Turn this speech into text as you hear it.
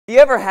You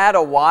ever had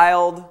a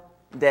wild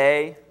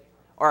day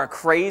or a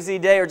crazy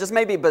day or just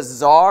maybe a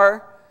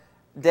bizarre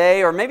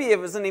day, or maybe it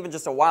wasn't even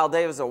just a wild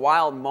day, it was a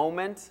wild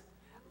moment?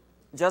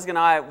 Jessica and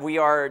I, we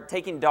are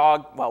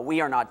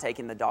not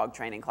taking the dog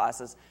training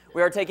classes.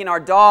 We are taking our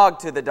dog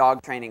to the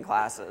dog training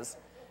classes.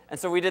 And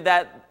so we did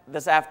that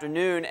this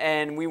afternoon,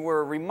 and we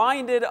were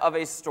reminded of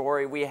a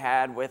story we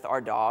had with our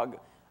dog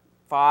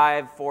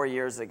 4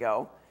 years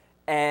ago.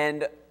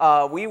 And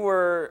we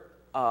were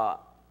on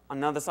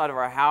the other side of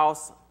our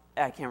house.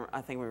 I think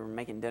we were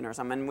making dinner or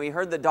something, and we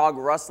heard the dog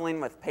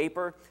rustling with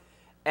paper,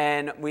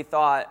 and we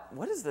thought,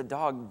 what is the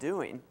dog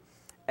doing?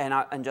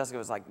 And Jessica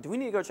was like, do we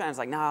need to go check? I was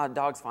like, nah,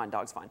 dog's fine.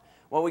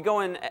 Well, we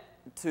go in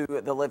to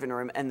the living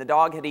room, and the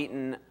dog had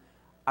eaten,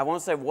 I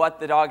won't say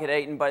what the dog had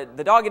eaten, but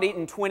the dog had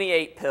eaten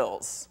 28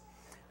 pills.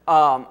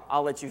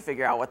 I'll let you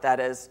figure out what that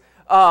is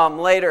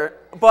later.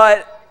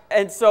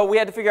 And so we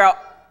had to figure out,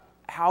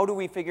 how do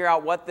we figure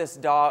out what this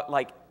dog,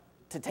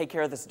 to take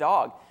care of this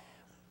dog?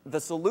 The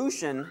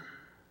solution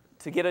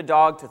to get a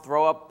dog to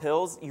throw up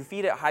pills, you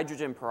feed it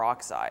hydrogen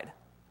peroxide.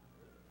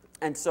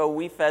 And so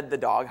we fed the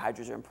dog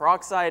hydrogen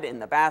peroxide in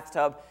the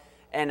bathtub,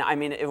 and I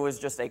mean, it was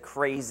just a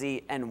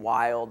crazy and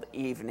wild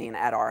evening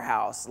at our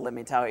house, let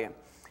me tell you.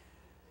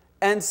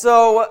 And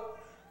so,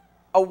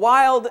 a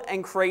wild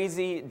and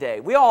crazy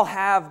day. We all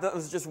have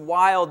those just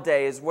wild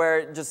days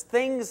where just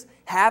things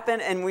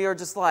happen and we are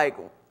just like,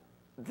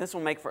 this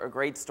will make for a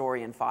great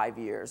story in 5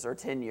 years or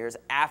 10 years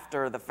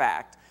after the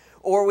fact.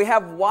 Or we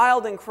have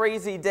wild and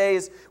crazy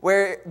days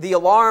where the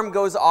alarm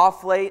goes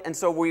off late, and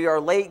so we are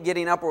late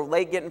getting up, or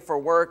late getting for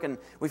work, and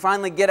we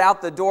finally get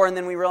out the door, and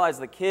then we realize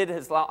the kid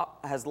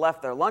has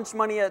left their lunch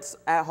money at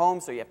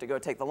home, so you have to go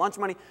take the lunch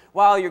money.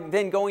 While you're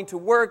then going to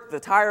work, the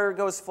tire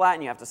goes flat,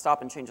 and you have to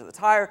stop and change the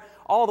tire.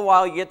 All the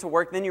while you get to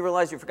work, then you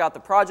realize you forgot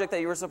the project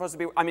that you were supposed to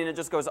be. I mean, it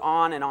just goes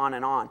on and on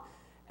and on.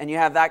 And you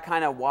have that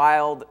kind of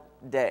wild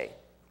day.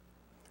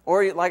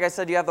 Or, like I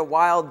said, you have the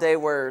wild day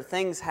where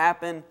things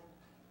happen,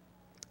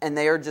 and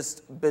they are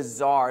just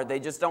bizarre. They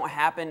just don't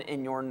happen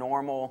in your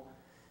normal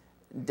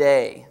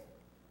day.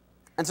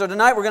 And so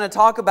tonight we're going to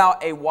talk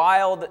about a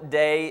wild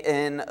day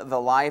in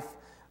the life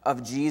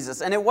of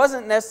Jesus. And it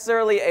wasn't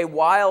necessarily a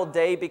wild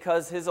day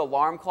because his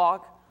alarm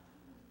clock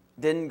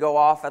didn't go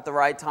off at the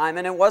right time.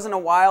 And it wasn't a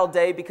wild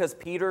day because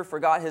Peter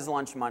forgot his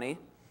lunch money.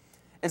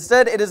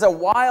 Instead, it is a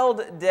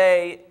wild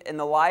day in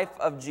the life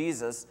of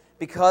Jesus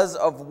because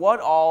of what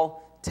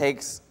all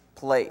takes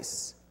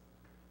place.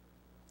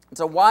 It's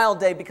a wild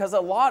day because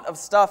a lot of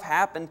stuff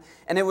happened,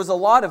 and it was a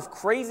lot of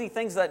crazy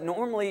things that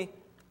normally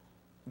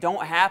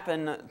don't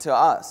happen to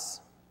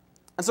us.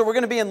 And so we're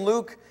going to be in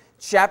Luke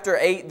chapter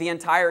 8 the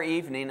entire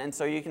evening, and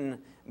so you can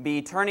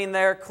be turning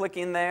there,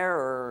 clicking there,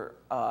 or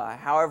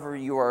however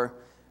you are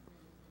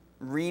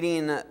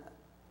reading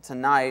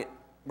tonight.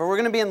 But we're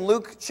going to be in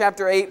Luke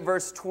chapter 8,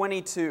 verse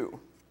 22.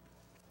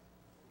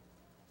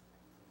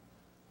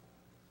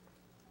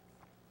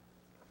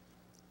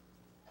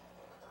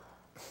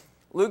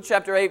 Luke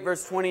chapter 8,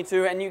 verse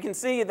 22, and you can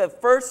see the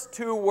first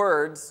two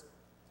words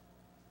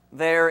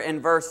there in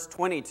verse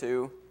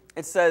 22.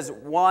 It says,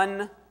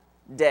 one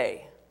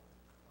day.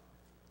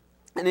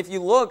 And if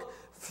you look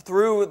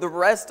through the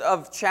rest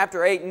of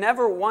chapter 8,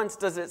 never once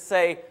does it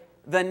say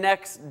the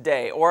next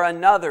day or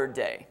another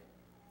day.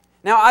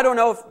 Now, I don't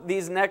know if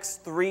these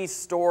next three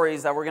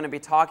stories that we're going to be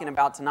talking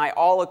about tonight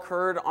all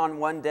occurred on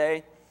one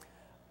day.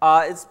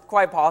 It's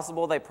quite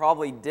possible they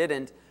probably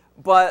didn't,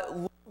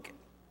 but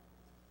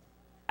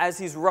as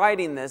he's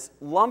writing this,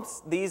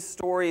 lumps these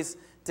stories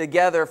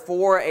together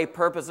for a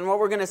purpose. And what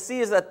we're going to see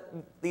is that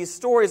these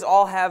stories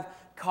all have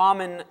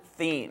common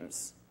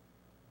themes.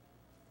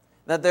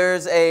 That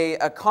there's a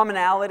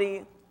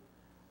commonality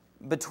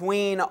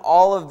between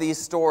all of these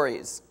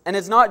stories. And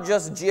it's not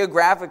just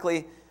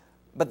geographically,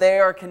 but they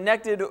are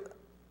connected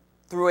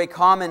through a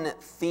common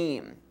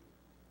theme.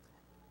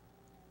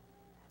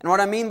 And what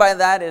I mean by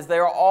that is they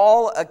are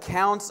all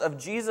accounts of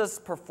Jesus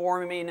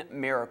performing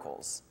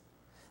miracles.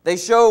 They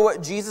show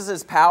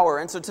Jesus' power.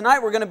 And so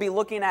tonight we're going to be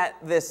looking at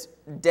this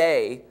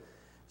day,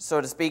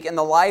 so to speak, in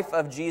the life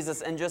of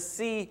Jesus and just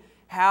see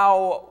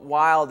how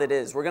wild it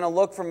is. We're going to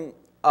look from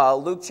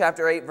Luke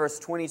chapter 8, verse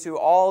 22,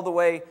 all the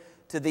way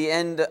to the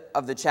end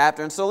of the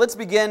chapter. And so let's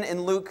begin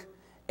in Luke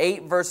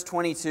 8, verse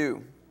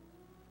 22.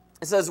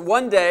 It says,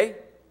 one day,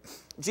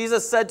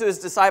 Jesus said to his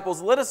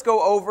disciples, "Let us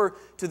go over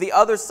to the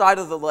other side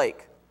of the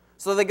lake."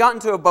 So they got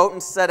into a boat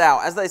and set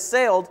out. As they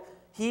sailed,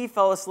 he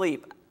fell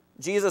asleep.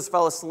 Jesus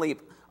fell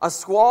asleep. A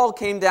squall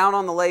came down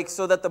on the lake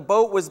so that the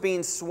boat was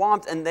being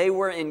swamped and they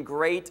were in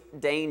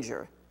great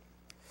danger.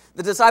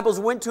 The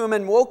disciples went to him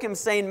and woke him,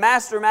 saying,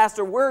 "Master,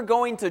 Master, we're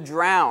going to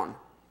drown."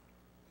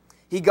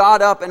 He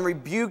got up and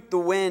rebuked the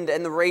wind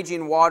and the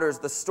raging waters.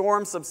 The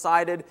storm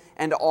subsided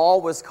and all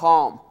was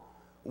calm.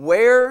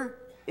 "Where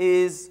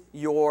is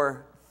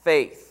your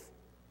faith?"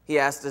 he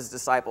asked his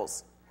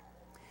disciples.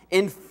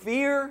 In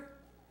fear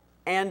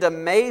and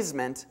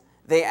amazement,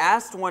 they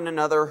asked one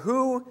another,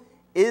 "Who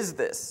is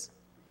this?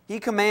 He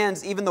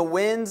commands even the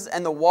winds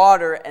and the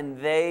water, and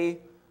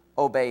they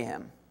obey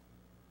him."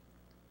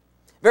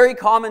 Very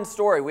common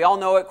story. We all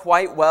know it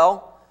quite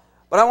well.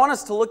 But I want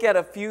us to look at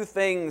a few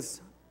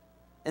things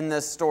in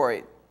this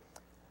story.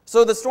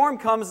 So the storm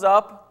comes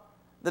up.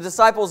 The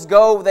disciples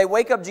go. They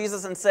wake up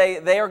Jesus and say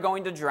they are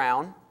going to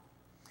drown.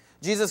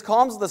 Jesus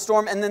calms the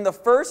storm, and then the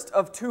first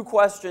of two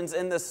questions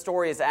in this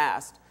story is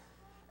asked.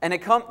 And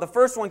the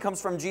first one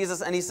comes from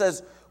Jesus, and he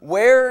says,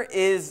 "Where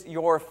is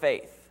your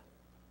faith?"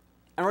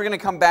 And we're going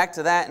to come back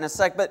to that in a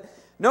sec. But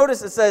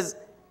notice it says,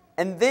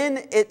 and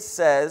then it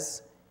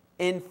says,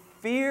 in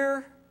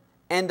fear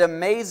and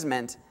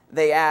amazement,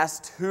 they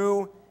asked,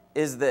 "Who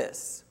is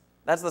this?"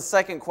 That's the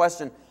second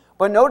question.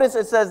 But notice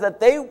it says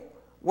that they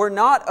were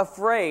not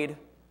afraid,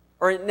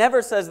 or it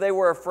never says they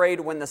were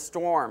afraid when the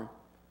storm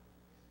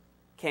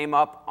came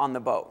up on the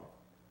boat.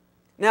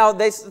 Now,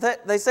 they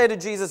say to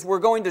Jesus, "We're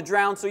going to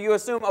drown," so you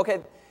assume,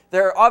 okay,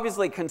 they're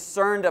obviously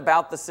concerned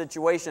about the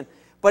situation.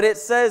 But it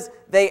says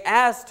they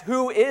asked,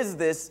 "Who is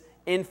this?"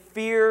 in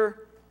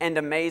fear and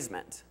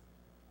amazement.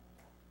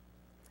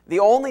 The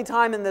only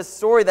time in this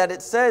story that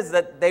it says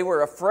that they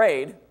were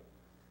afraid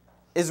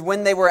is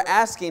when they were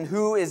asking,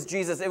 "Who is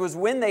Jesus?" It was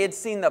when they had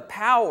seen the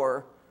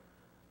power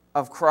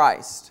of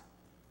Christ.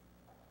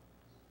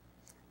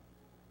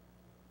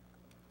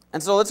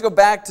 And so let's go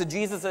back to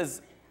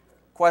Jesus'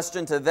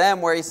 question to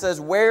them where he says,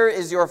 "Where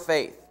is your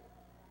faith?"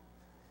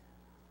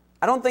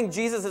 I don't think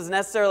Jesus is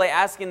necessarily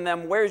asking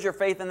them, "Where is your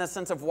faith?" in the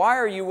sense of, why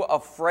are you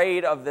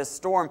afraid of this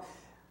storm?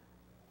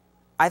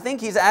 I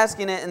think he's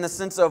asking it in the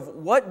sense of,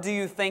 what do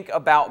you think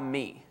about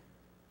me?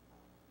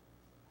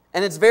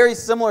 And it's very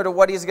similar to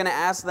what he's going to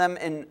ask them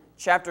in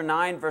chapter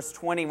 9, verse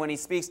 20, when he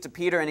speaks to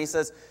Peter and he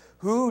says,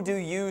 "Who do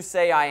you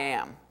say I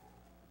am?"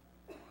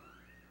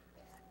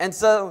 And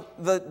so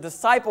the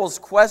disciples'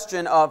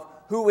 question of,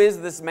 who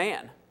is this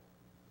man?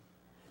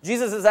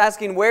 Jesus is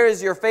asking, where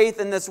is your faith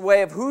in this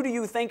way of, who do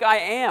you think I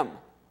am?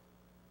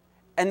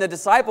 And the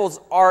disciples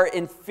are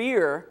in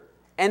fear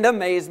and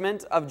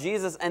amazement of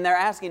Jesus, and they're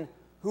asking,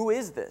 who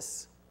is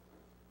this?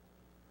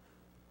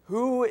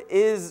 Who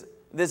is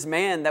this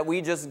man that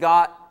we just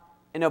got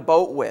in a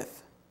boat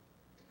with?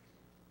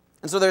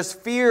 And so there's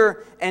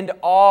fear and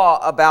awe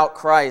about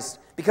Christ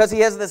because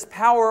he has this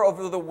power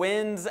over the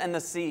winds and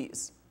the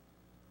seas.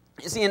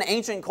 You see, in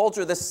ancient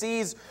culture, the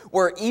seas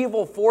were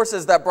evil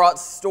forces that brought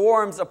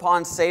storms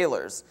upon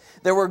sailors.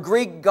 There were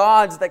Greek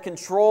gods that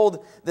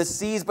controlled the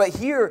seas, but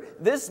here,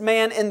 this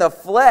man in the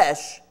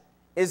flesh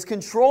is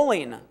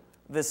controlling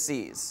the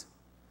seas.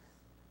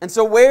 And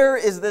so where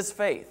is this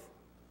faith?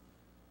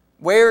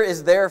 Where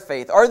is their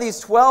faith? Are these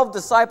 12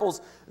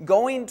 disciples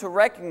going to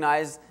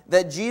recognize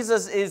that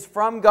Jesus is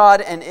from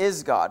God and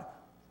is God?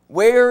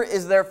 Where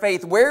is their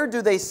faith? Where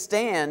do they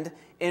stand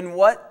in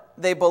what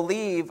they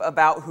believe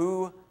about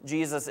who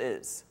Jesus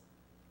is?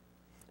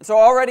 And so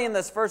already in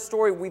this first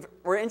story,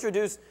 we're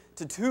introduced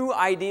to two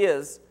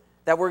ideas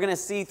that we're going to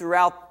see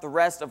throughout the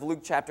rest of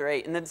Luke chapter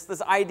 8. And it's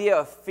this idea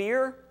of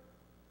fear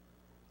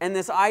and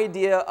this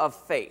idea of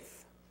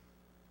faith.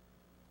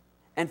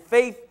 And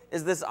faith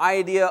is this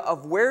idea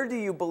of where do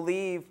you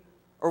believe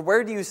or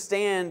where do you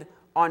stand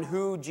on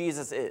who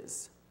Jesus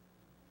is?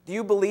 Do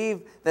you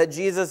believe that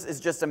Jesus is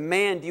just a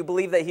man? Do you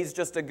believe that he's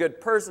just a good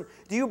person?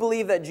 Do you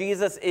believe that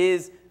Jesus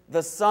is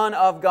the Son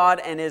of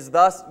God and is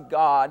thus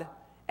God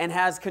and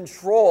has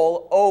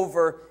control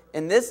over,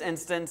 in this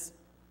instance,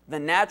 the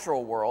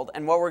natural world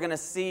and what we're going to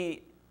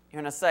see here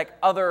in a sec,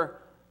 other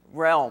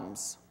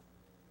realms?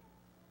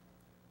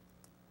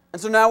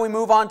 And so now we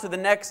move on to the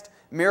next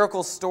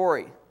miracle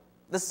story.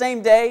 The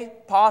same day,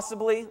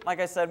 possibly,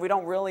 like I said, we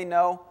don't really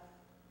know,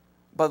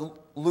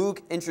 but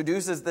Luke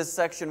introduces this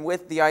section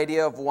with the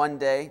idea of one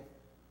day. It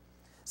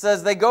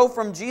says they go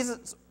from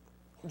Jesus'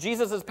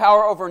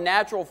 power over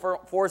natural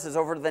forces,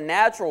 over the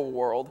natural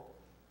world,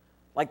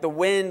 like the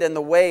wind and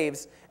the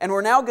waves, and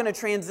we're now going to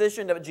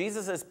transition to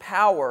Jesus'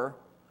 power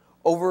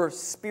over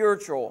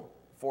spiritual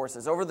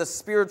forces, over the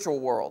spiritual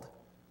world.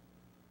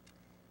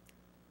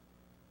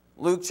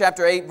 Luke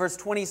chapter 8, verse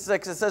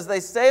 26, it says, they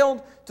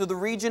sailed to the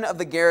region of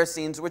the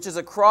Gerasenes, which is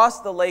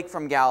across the lake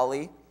from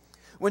Galilee.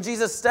 When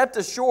Jesus stepped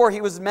ashore,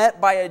 he was met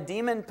by a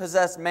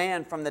demon-possessed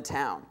man from the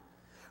town.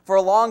 For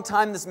a long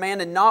time, this man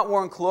had not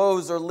worn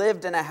clothes or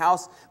lived in a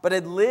house, but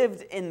had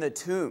lived in the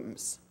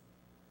tombs.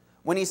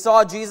 When he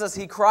saw Jesus,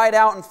 he cried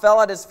out and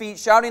fell at his feet,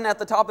 shouting at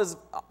the top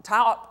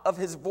of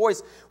his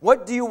voice,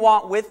 "What do you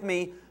want with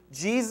me,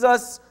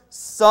 Jesus,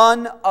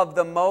 Son of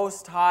the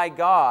Most High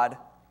God?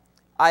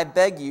 I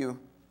beg you,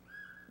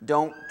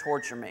 don't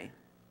torture me."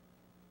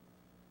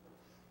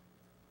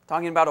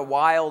 Talking about a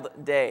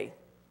wild day.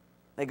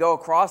 They go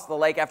across the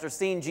lake after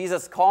seeing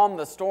Jesus calm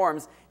the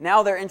storms.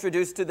 Now they're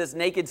introduced to this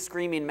naked,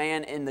 screaming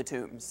man in the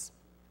tombs.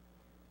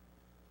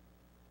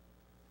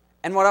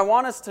 And what I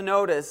want us to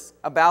notice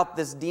about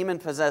this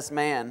demon-possessed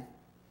man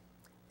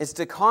is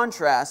to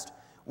contrast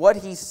what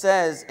he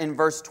says in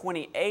verse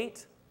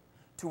 28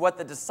 to what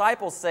the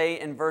disciples say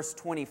in verse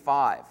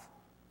 25.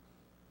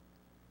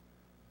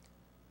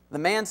 The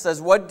man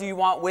says, "What do you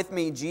want with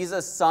me,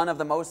 Jesus, Son of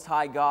the Most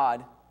High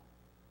God?"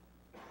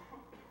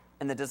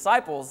 And the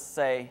disciples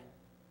say,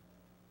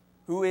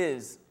 "Who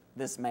is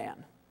this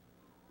man?"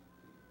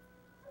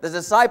 The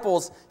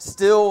disciples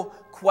still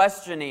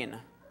questioning.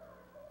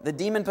 The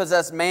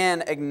demon-possessed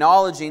man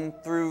acknowledging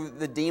through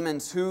the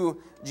demons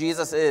who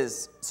Jesus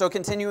is. So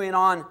continuing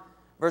on,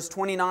 verse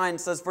 29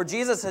 says, "For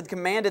Jesus had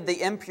commanded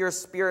the impure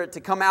spirit to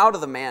come out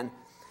of the man.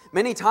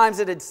 Many times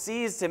it had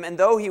seized him, and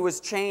though he was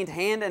chained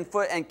hand and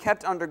foot and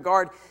kept under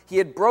guard, he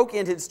had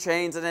broken his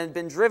chains and had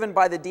been driven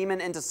by the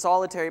demon into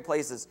solitary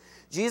places.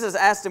 Jesus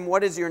asked him,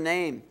 'What is your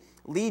name?'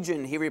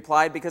 'Legion,' he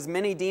replied, because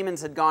many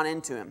demons had gone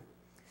into him.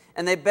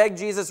 And they begged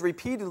Jesus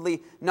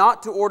repeatedly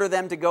not to order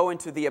them to go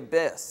into the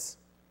abyss.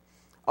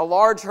 A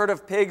large herd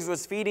of pigs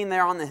was feeding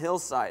there on the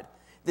hillside.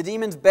 The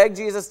demons begged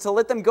Jesus to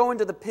let them go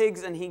into the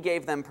pigs, and he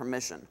gave them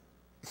permission.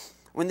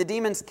 When the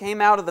demons came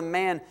out of the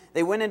man,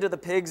 they went into the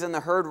pigs, and the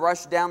herd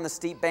rushed down the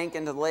steep bank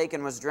into the lake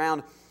and was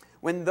drowned.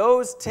 When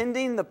those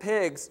tending the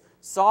pigs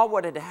saw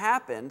what had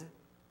happened,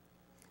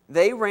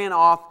 they ran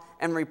off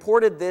and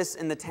reported this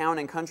in the town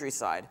and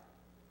countryside.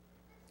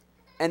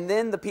 And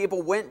then the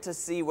people went to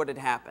see what had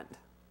happened.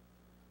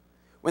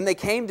 When they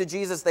came to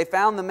Jesus, they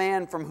found the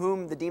man from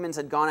whom the demons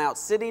had gone out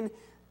sitting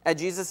at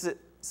Jesus'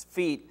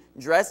 feet,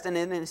 dressed and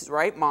in his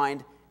right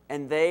mind,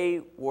 and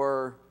they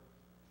were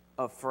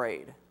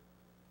afraid.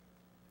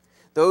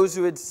 Those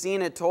who had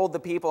seen it told the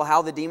people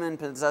how the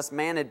demon-possessed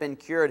man had been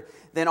cured.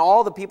 Then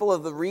all the people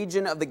of the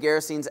region of the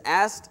Gerasenes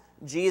asked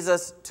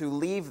Jesus to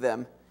leave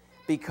them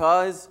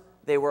because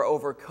they were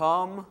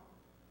overcome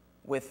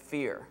with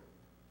fear.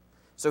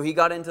 So he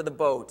got into the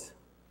boat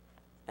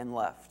and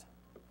left.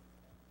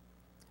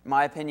 In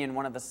my opinion,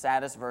 one of the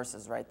saddest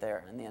verses right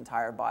there in the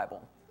entire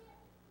Bible.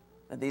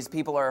 That these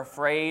people are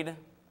afraid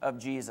of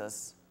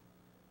Jesus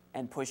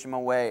and push him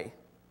away.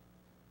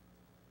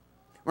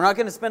 We're not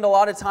going to spend a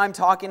lot of time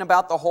talking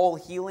about the whole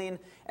healing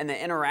and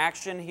the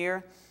interaction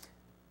here.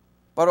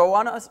 But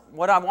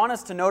what I want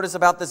us to notice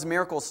about this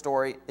miracle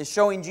story is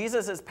showing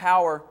Jesus'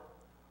 power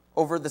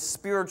over the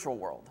spiritual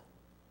world.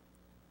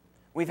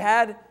 We've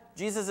had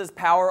Jesus'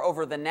 power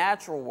over the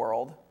natural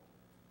world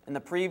in the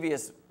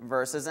previous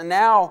verses. And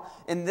now,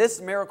 in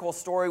this miracle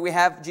story, we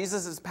have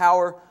Jesus'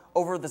 power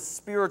over the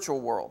spiritual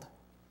world.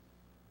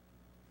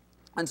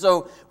 And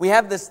so we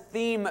have this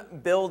theme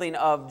building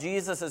of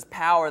Jesus'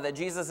 power, that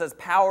Jesus has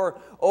power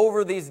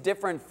over these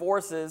different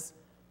forces,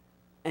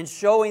 and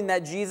showing that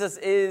Jesus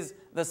is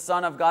the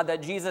Son of God,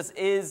 that Jesus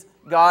is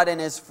God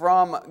and is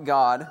from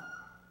God.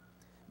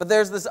 But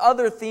there's this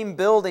other theme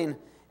building,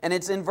 and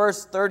it's in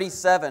verse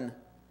 37,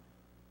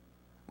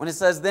 when it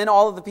says, "Then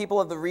all of the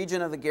people of the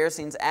region of the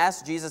Gerasenes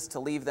asked Jesus to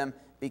leave them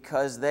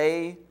because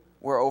they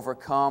were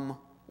overcome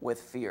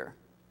with fear."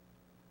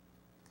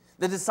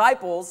 The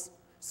disciples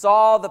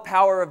saw the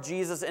power of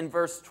Jesus in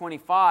verse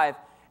 25,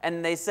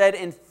 and they said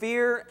in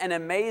fear and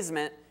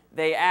amazement,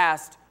 they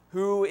asked,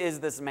 "Who is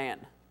this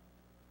man?"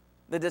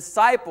 The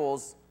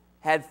disciples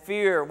had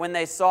fear when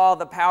they saw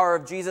the power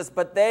of Jesus,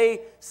 but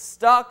they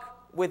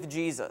stuck with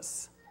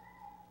Jesus.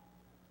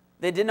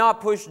 They did not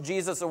push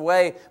Jesus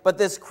away, but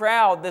this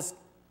crowd, this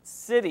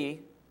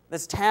city,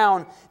 this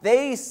town,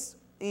 they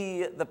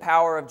see the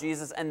power of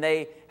Jesus and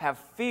they have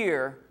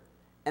fear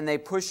and they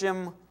push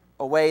him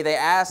away. They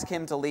ask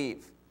him to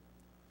leave.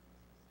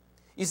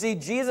 You see,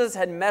 Jesus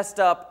had messed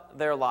up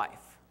their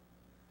life.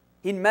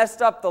 He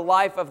messed up the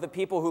life of the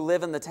people who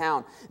live in the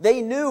town.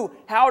 They knew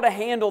how to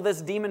handle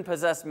this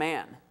demon-possessed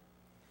man.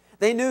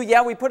 They knew,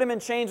 yeah, we put him in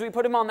chains, we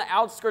put him on the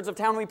outskirts of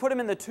town, we put him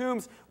in the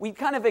tombs, we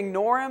kind of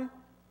ignore him.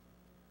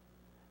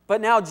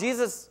 But now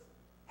Jesus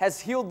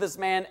has healed this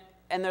man,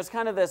 and there's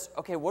kind of this,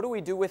 okay, what do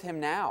we do with him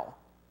now?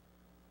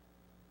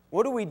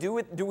 What do we do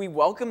with, do we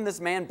welcome this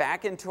man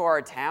back into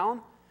our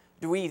town?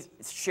 Do we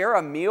share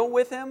a meal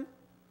with him?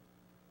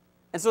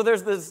 And so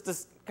there's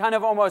this kind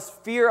of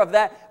almost fear of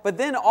that. But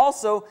then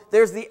also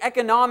there's the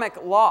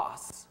economic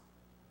loss.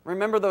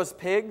 Remember those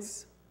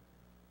pigs?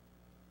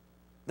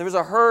 There was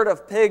a herd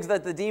of pigs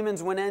that the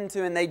demons went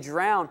into and they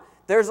drowned.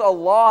 There's a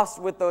loss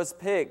with those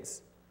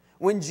pigs.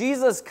 When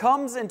Jesus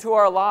comes into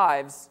our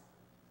lives,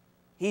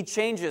 he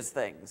changes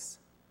things.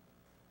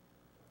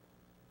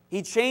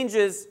 He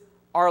changes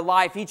our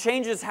life. He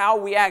changes how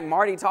we act.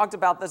 Marty talked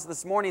about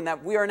this morning,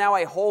 that we are now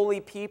a holy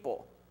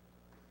people.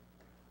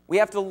 We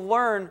have to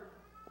learn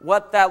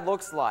what that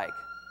looks like.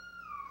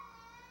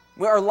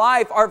 Our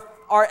life,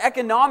 our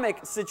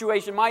economic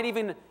situation might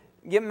even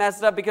get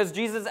messed up because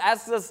Jesus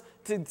asks us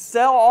to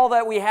sell all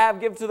that we have,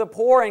 give to the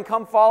poor, and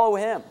come follow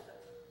him.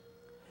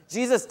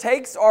 Jesus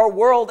takes our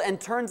world and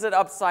turns it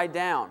upside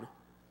down.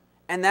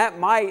 And that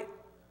might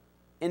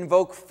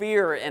invoke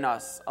fear in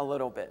us a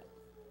little bit.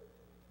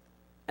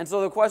 And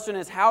so the question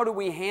is, how do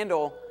we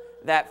handle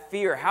that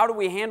fear? How do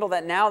we handle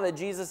that now that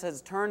Jesus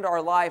has turned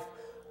our life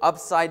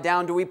upside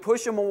down? Do we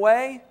push him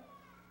away?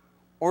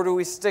 Or do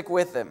we stick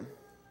with him?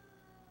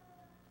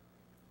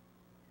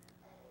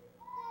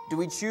 Do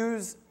we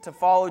choose to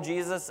follow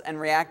Jesus and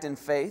react in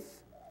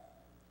faith?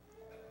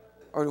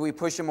 Or do we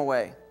push him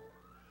away?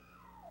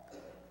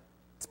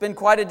 It's been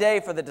quite a day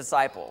for the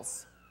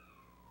disciples.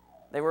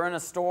 They were in a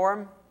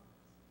storm.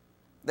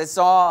 They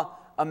saw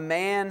a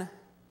man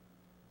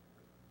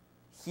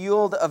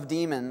healed of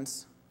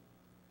demons.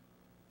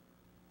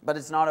 but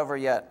it's not over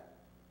yet.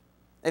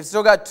 They've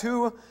still got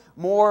 2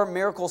 more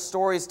miracle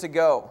stories to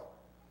go.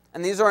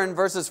 And these are in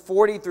verses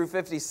 40 through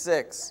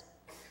 56.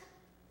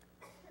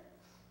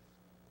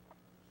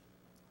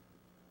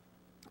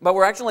 But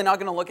we're actually not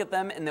going to look at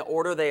them in the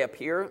order they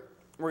appear.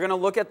 We're going to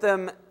look at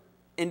them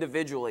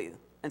individually.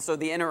 And so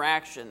the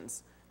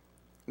interactions,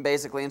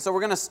 basically. And so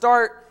we're going to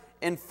start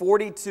in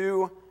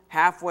 42,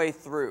 halfway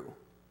through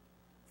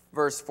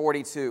verse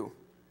 42,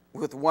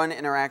 with one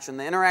interaction,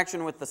 the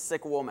interaction with the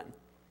sick woman. It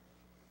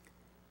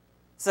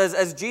says,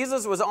 as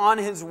Jesus was on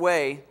his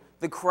way,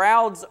 the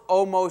crowds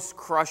almost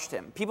crushed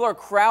him. People are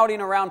crowding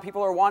around.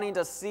 People are wanting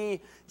to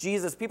see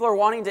Jesus. People are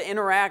wanting to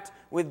interact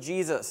with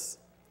Jesus.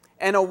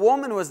 And a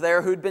woman was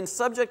there who'd been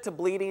subject to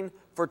bleeding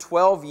for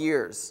 12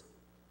 years,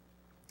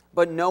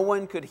 but no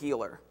one could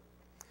heal her.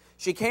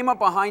 She came up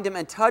behind him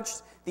and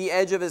touched the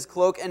edge of his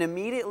cloak, and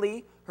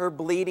immediately her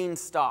bleeding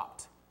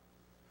stopped.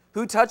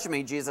 Who touched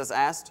me? Jesus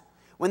asked.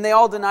 When they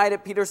all denied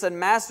it, Peter said,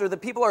 Master, the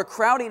people are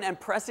crowding and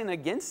pressing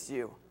against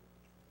you.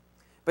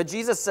 But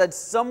Jesus said,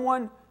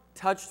 someone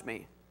touched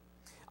me.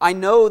 I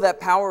know that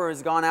power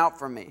has gone out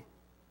from me.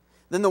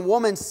 Then the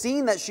woman,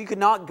 seeing that she could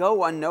not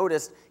go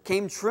unnoticed,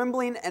 came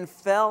trembling and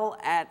fell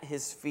at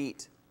his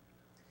feet.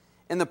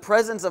 In the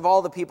presence of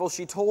all the people,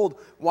 she told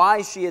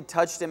why she had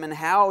touched him and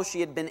how she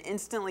had been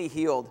instantly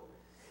healed.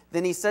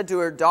 Then he said to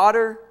her,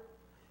 Daughter,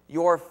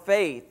 your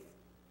faith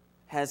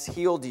has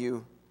healed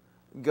you.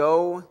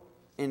 Go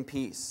in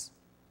peace.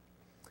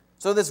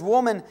 So this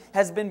woman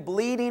has been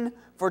bleeding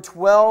for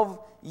 12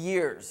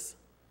 years.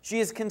 She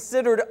is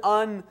considered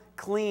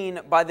unclean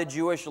by the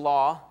Jewish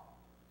law.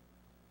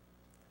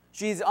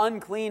 She's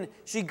unclean.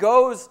 She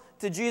goes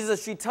to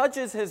Jesus. She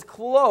touches his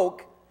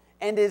cloak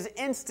and is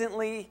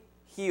instantly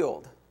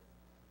healed.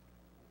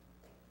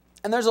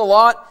 And there's a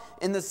lot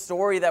in this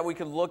story that we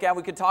could look at.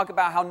 We could talk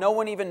about how no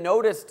one even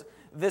noticed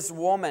this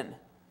woman.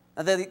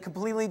 That they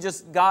completely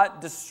just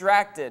got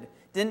distracted,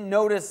 didn't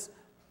notice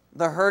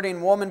the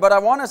hurting woman. But I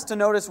want us to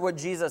notice what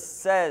Jesus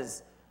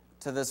says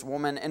to this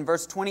woman. In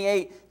verse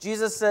 28,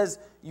 Jesus says,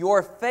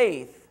 your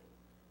faith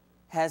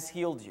has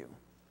healed you.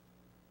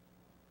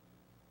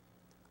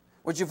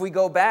 Which if we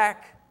go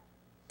back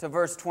to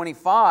verse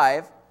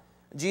 25,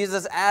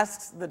 Jesus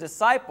asks the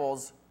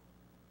disciples,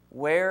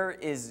 where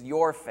is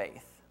your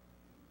faith?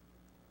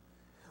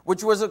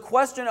 Which was a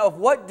question of,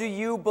 what do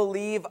you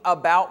believe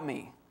about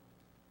me?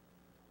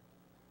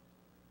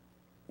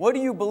 What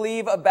do you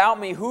believe about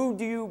me? Who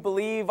do you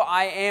believe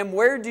I am?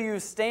 Where do you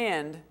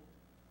stand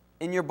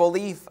in your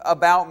belief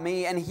about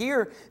me? And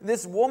here,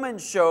 this woman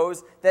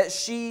shows that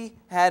she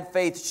had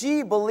faith.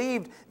 She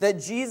believed that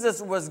Jesus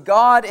was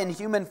God in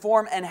human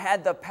form and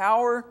had the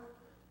power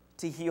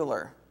to heal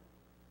her.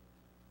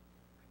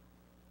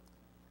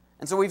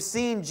 And so we've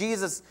seen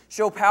Jesus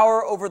show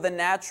power over the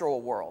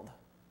natural world.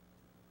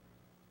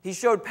 He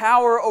showed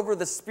power over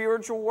the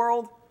spiritual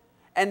world.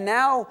 And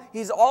now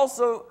he's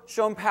also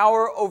shown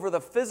power over the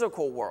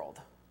physical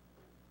world.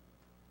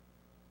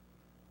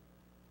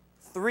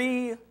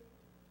 3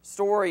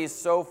 stories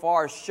so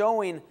far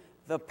showing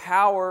the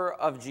power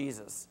of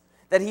Jesus.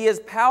 That he has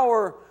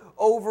power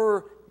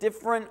over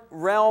different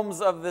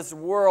realms of this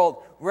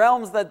world.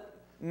 Realms that,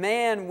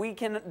 man, we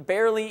can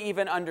barely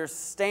even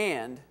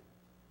understand.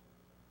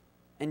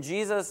 And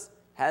Jesus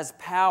has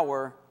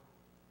power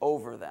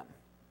over them.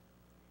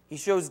 He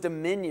shows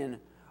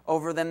dominion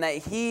over them, that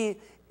he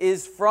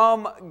is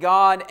from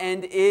God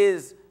and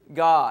is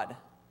God.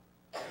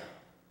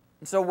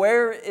 And so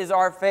where is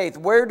our faith?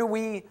 Where do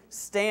we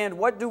stand?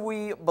 What do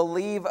we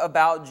believe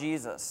about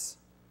Jesus?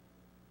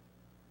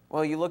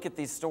 Well, you look at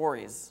these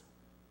stories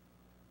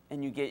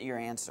and you get your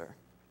answer.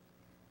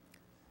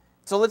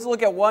 So let's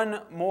look at one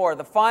more.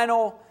 The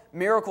final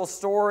miracle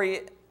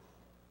story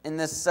in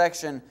this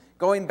section,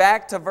 going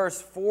back to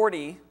verse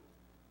 40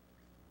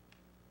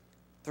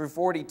 through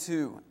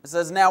 42. It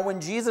says, now when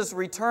Jesus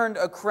returned,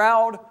 a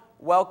crowd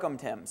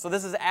welcomed him. So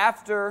this is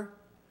after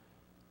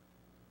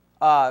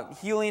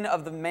healing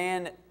of the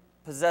man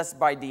possessed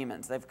by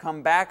demons. They've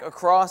come back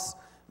across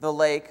the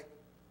lake. It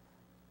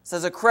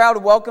says, a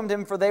crowd welcomed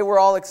him, for they were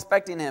all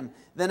expecting him.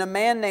 Then a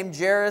man named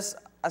Jairus,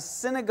 a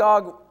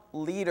synagogue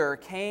leader,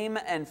 came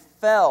and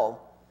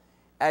fell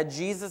at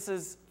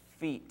Jesus'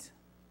 feet,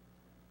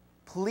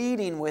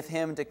 pleading with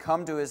him to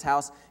come to his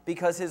house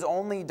because his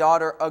only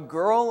daughter, a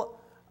girl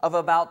of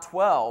about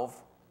 12,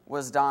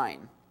 was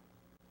dying.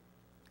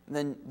 And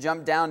then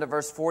jump down to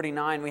verse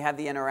 49. We have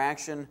the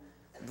interaction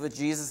with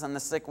Jesus and the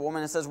sick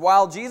woman. It says,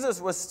 while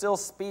Jesus was still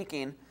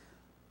speaking,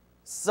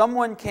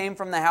 someone came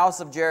from the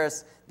house of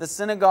Jairus, the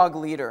synagogue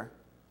leader.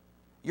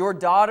 Your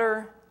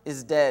daughter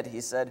is dead,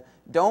 he said.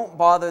 Don't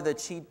bother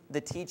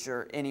the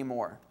teacher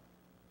anymore.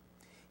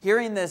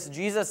 Hearing this,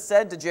 Jesus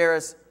said to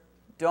Jairus,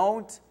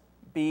 don't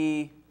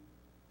be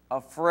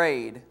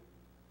afraid.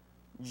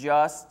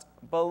 Just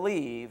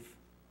believe,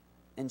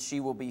 and she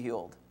will be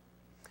healed.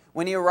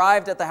 When he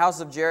arrived at the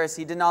house of Jairus,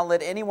 he did not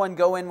let anyone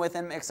go in with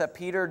him except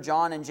Peter,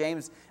 John, and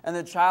James, and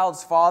the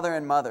child's father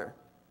and mother.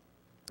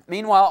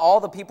 Meanwhile, all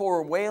the people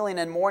were wailing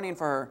and mourning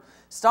for her.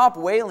 "Stop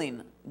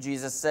wailing,"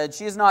 Jesus said.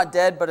 "She is not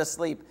dead, but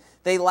asleep."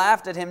 They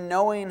laughed at him,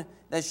 knowing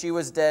that she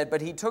was dead.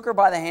 But he took her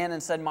by the hand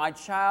and said, "My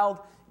child,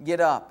 get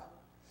up."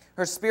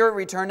 Her spirit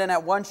returned, and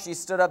at once she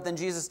stood up. Then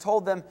Jesus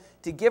told them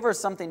to give her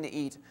something to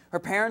eat. Her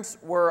parents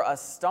were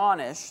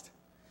astonished,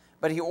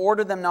 but he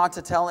ordered them not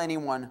to tell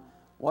anyone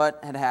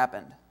what had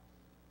happened.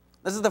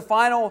 This is the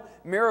final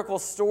miracle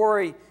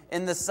story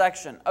in this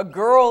section. A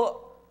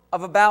girl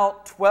of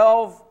about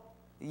 12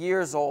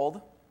 years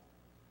old,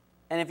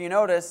 and if you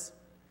notice,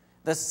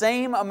 the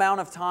same amount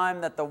of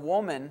time that the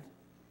woman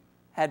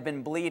had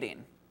been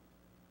bleeding.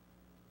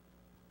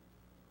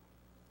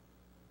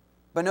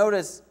 But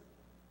notice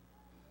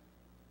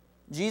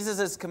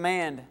Jesus'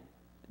 command,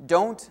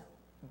 don't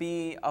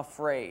be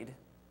afraid,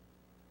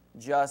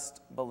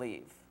 just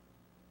believe.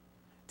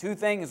 Two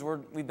things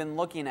we've been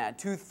looking at,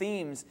 two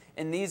themes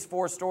in these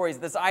four stories,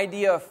 this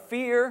idea of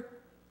fear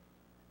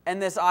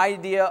and this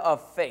idea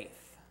of faith.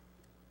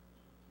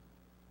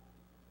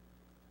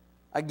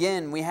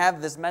 Again, we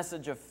have this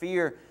message of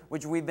fear,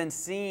 which we've been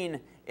seeing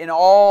in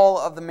all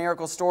of the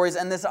miracle stories,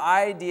 and this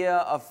idea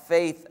of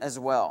faith as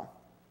well.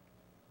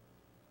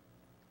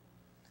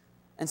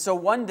 And so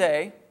one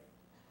day,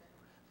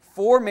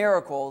 4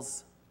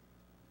 miracles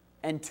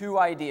and 2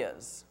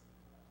 ideas: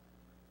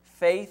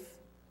 faith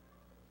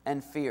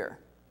and fear.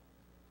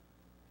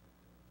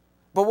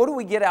 But what do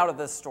we get out of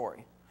this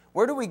story?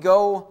 Where do we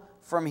go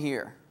from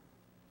here?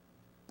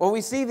 Well,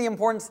 we see the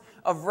importance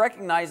of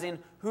recognizing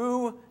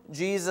who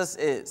Jesus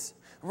is,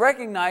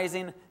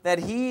 recognizing that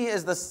He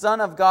is the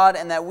Son of God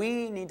and that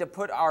we need to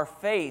put our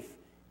faith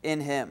in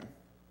Him.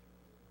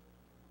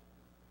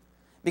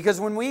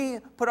 Because when we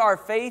put our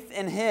faith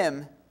in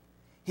Him,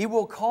 He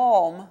will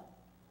calm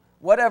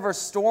whatever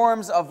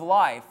storms of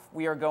life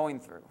we are going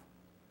through.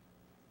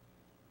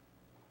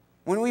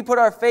 When we put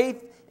our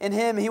faith in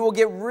Him, He will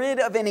get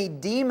rid of any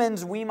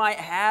demons we might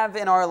have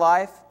in our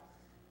life.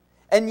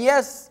 And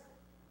yes,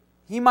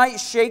 He might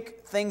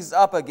shake things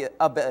up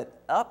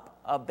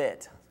a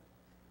bit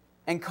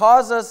and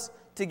cause us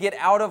to get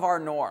out of our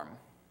norm.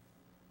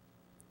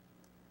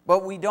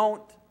 But we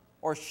don't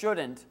or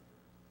shouldn't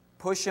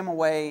push Him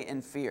away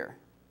in fear.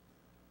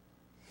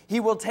 He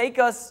will take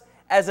us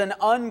as an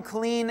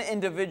unclean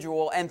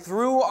individual, and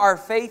through our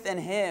faith in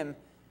Him,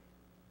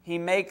 He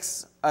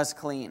makes us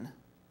clean.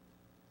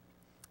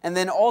 And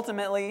then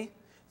ultimately,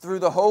 through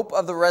the hope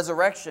of the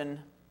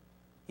resurrection,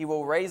 He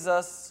will raise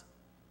us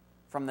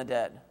from the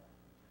dead.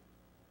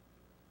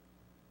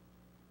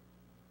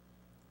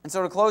 And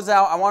so to close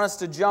out, I want us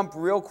to jump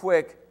real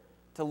quick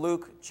to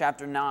Luke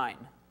chapter 9,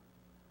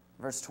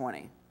 verse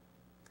 20.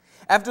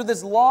 After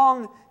this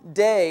long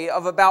day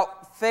of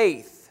about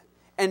faith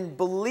and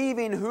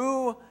believing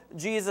who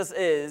Jesus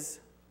is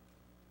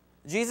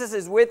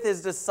with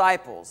His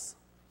disciples.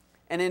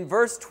 And in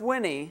verse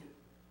 20,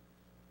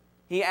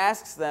 He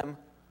asks them,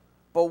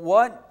 "But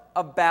what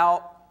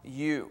about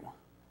you?"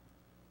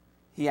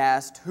 He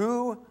asked,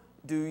 "Who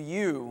do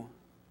you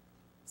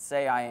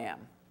say I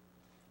am?"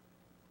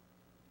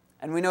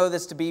 And we know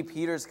this to be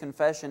Peter's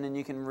confession, and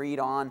you can read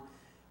on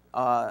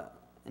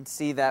and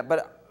see that.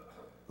 But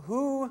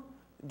who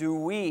do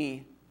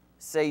we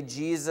say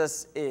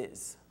Jesus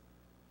is?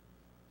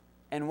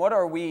 And what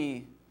are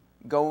we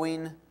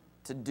going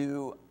to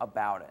do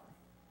about it?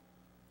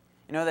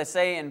 You know, they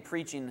say in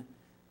preaching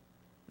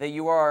that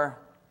you are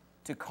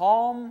to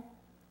calm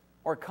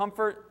or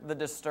comfort the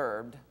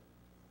disturbed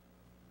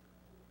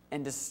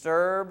and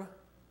disturb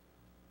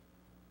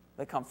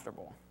the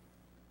comfortable.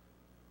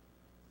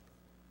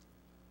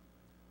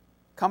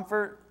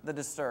 Comfort the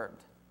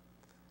disturbed.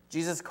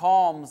 Jesus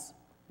calms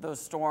those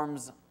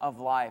storms of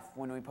life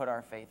when we put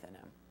our faith in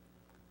Him.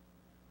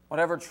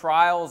 Whatever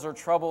trials or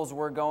troubles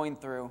we're going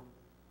through,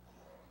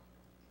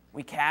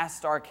 we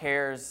cast our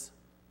cares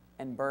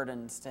and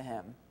burdens to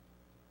Him.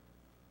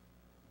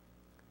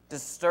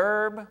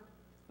 Disturb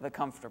the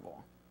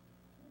comfortable.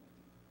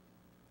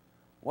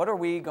 What are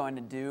we going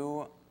to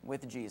do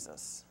with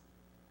Jesus?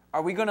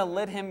 Are we going to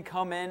let Him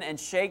come in and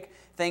shake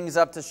things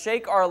up, to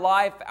shake our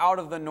life out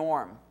of the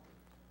norm?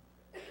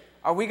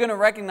 Are we going to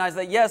recognize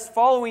that, yes,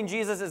 following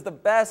Jesus is the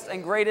best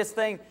and greatest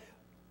thing,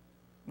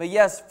 but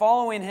yes,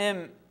 following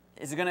Him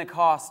is going to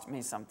cost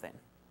me something.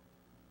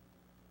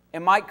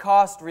 It might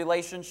cost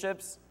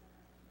relationships,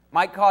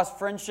 might cost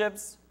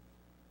friendships,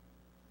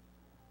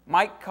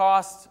 might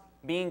cost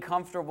being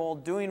comfortable,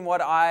 doing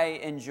what I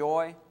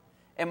enjoy.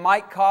 It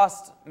might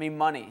cost me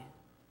money,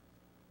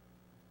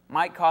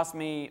 might cost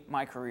me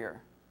my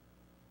career.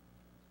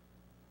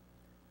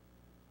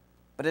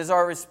 But is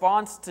our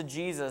response to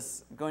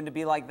Jesus going to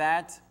be like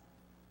that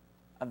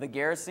of the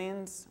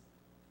Gerasenes,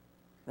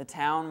 the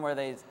town where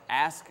they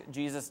ask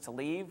Jesus to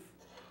leave?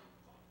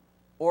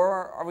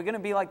 Or are we going to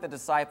be like the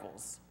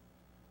disciples,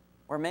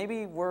 where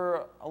maybe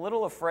we're a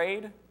little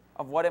afraid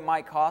of what it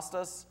might cost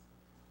us?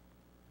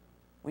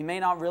 We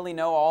may not really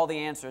know all the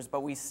answers,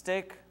 but we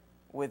stick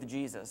with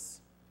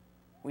Jesus.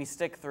 We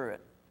stick through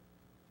it.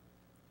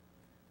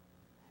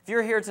 If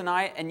you're here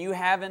tonight and you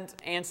haven't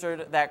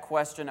answered that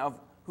question of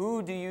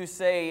who do you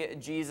say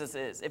Jesus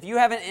is, if you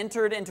haven't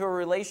entered into a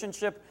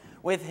relationship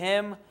with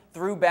Him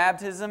through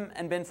baptism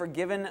and been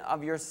forgiven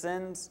of your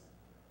sins,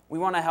 we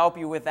want to help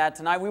you with that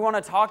tonight. We want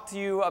to talk to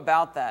you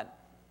about that.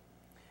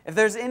 If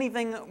there's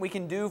anything we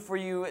can do for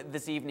you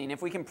this evening,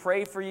 if we can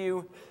pray for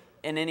you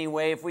in any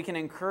way, if we can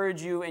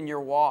encourage you in your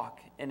walk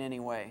in any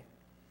way,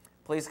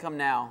 please come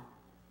now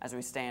as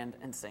we stand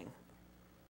and sing.